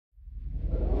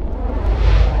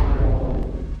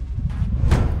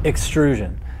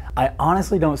Extrusion. I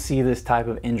honestly don't see this type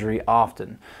of injury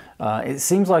often. It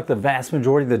seems like the vast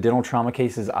majority of the dental trauma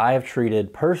cases I have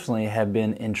treated personally have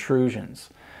been intrusions,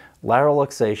 lateral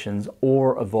luxations,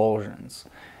 or avulsions.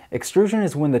 Extrusion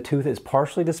is when the tooth is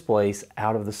partially displaced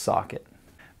out of the socket.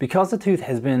 Because the tooth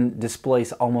has been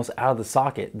displaced almost out of the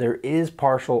socket, there is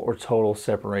partial or total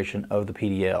separation of the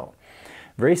PDL.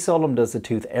 Very seldom does the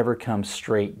tooth ever come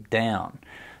straight down.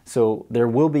 So there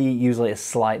will be usually a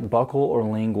slight buccal or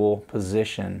lingual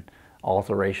position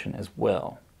alteration as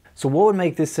well. So what would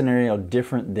make this scenario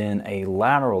different than a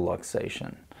lateral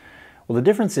luxation? Well, the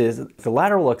difference is the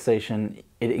lateral luxation,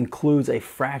 it includes a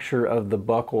fracture of the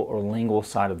buccal or lingual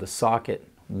side of the socket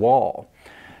wall.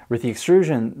 With the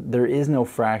extrusion, there is no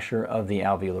fracture of the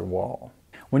alveolar wall.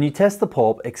 When you test the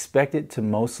pulp, expect it to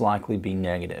most likely be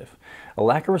negative. A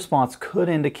lack of response could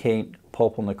indicate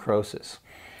pulpal necrosis.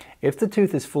 If the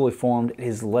tooth is fully formed, it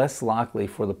is less likely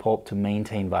for the pulp to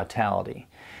maintain vitality.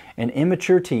 In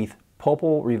immature teeth,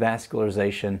 pulpal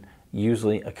revascularization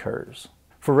usually occurs.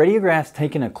 For radiographs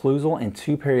taken occlusal and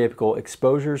two periapical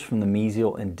exposures from the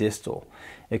mesial and distal,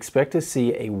 expect to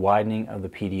see a widening of the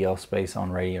PDL space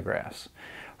on radiographs.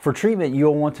 For treatment,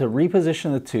 you'll want to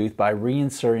reposition the tooth by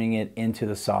reinserting it into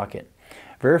the socket.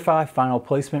 Verify final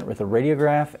placement with a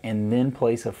radiograph and then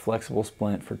place a flexible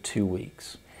splint for 2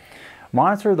 weeks.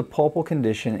 Monitor the pulpal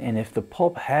condition, and if the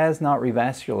pulp has not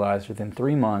revascularized within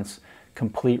 3 months,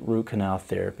 complete root canal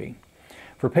therapy.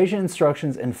 For patient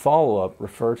instructions and follow-up,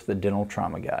 refer to the Dental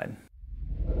Trauma Guide.